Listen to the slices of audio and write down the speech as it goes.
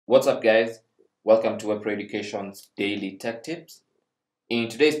What's up, guys? Welcome to Web Education's Daily Tech Tips. In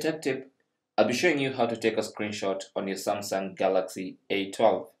today's tech tip, I'll be showing you how to take a screenshot on your Samsung Galaxy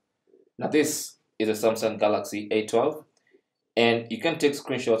A12. Now, this is a Samsung Galaxy A12, and you can take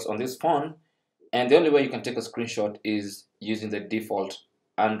screenshots on this phone, and the only way you can take a screenshot is using the default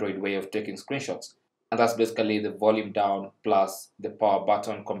Android way of taking screenshots, and that's basically the volume down plus the power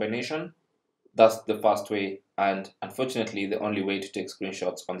button combination. That's the fast way and unfortunately the only way to take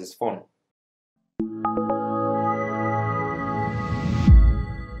screenshots on this phone.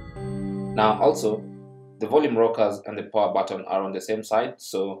 Now also, the volume rockers and the power button are on the same side,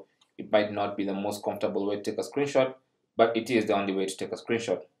 so it might not be the most comfortable way to take a screenshot, but it is the only way to take a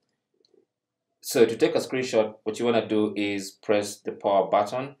screenshot. So to take a screenshot, what you want to do is press the power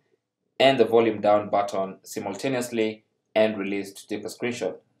button and the volume down button simultaneously and release to take a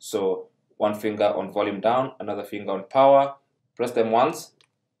screenshot. So one finger on volume down, another finger on power, press them once,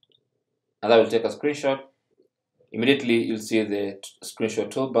 and that will take a screenshot. Immediately, you'll see the screenshot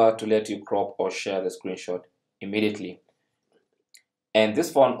toolbar to let you crop or share the screenshot immediately. And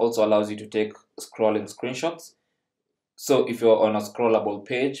this phone also allows you to take scrolling screenshots. So if you're on a scrollable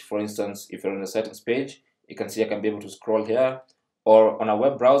page, for instance, if you're on the settings page, you can see I can be able to scroll here, or on a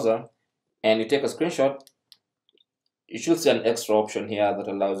web browser, and you take a screenshot, you should see an extra option here that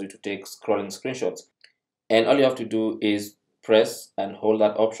allows you to take scrolling screenshots. And all you have to do is press and hold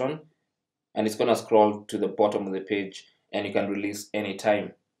that option, and it's going to scroll to the bottom of the page, and you can release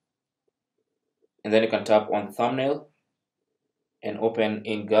anytime. And then you can tap on the thumbnail and open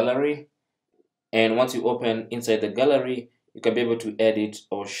in gallery. And once you open inside the gallery, you can be able to edit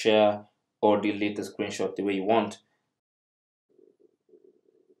or share or delete the screenshot the way you want.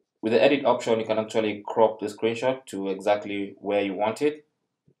 With the edit option, you can actually crop the screenshot to exactly where you want it,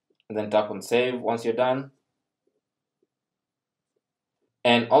 and then tap on save once you're done.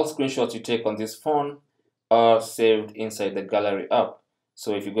 And all screenshots you take on this phone are saved inside the gallery app.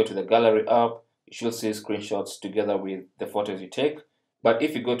 So if you go to the gallery app, you should see screenshots together with the photos you take. But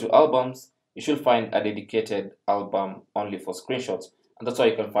if you go to albums, you should find a dedicated album only for screenshots. And that's why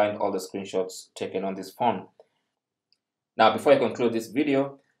you can find all the screenshots taken on this phone. Now, before I conclude this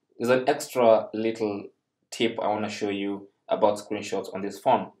video, there's an extra little tip I want to show you about screenshots on this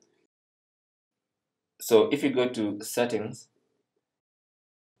phone. So if you go to settings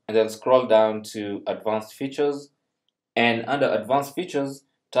and then scroll down to advanced features, and under advanced features,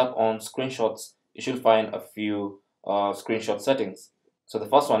 tap on screenshots, you should find a few screenshot settings. So the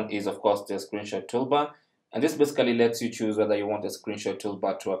first one is, of course, the screenshot toolbar, and this basically lets you choose whether you want the screenshot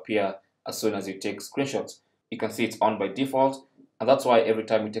toolbar to appear as soon as you take screenshots. You can see it's on by default, and that's why every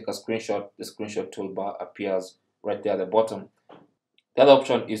time you take a screenshot, the screenshot toolbar appears right there at the bottom. The other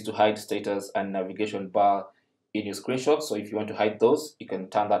option is to hide status and navigation bar in your screenshots. So if you want to hide those, you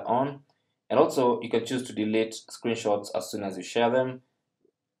can turn that on. And also, you can choose to delete screenshots as soon as you share them,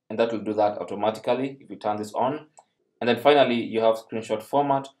 and that will do that automatically if you turn this on. And then finally, you have screenshot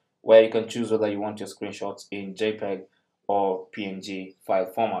format, where you can choose whether you want your screenshots in JPEG or PNG file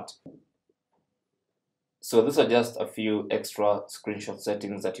format. So these are just a few extra screenshot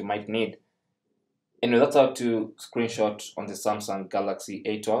settings that you might need. Anyway, that's how to screenshot on the Samsung Galaxy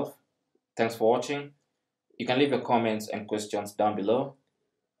A12. Thanks for watching. You can leave your comments and questions down below.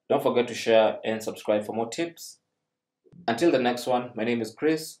 Don't forget to share and subscribe for more tips. Until the next one, my name is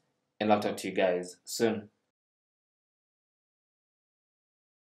Chris, and I'll talk to you guys soon.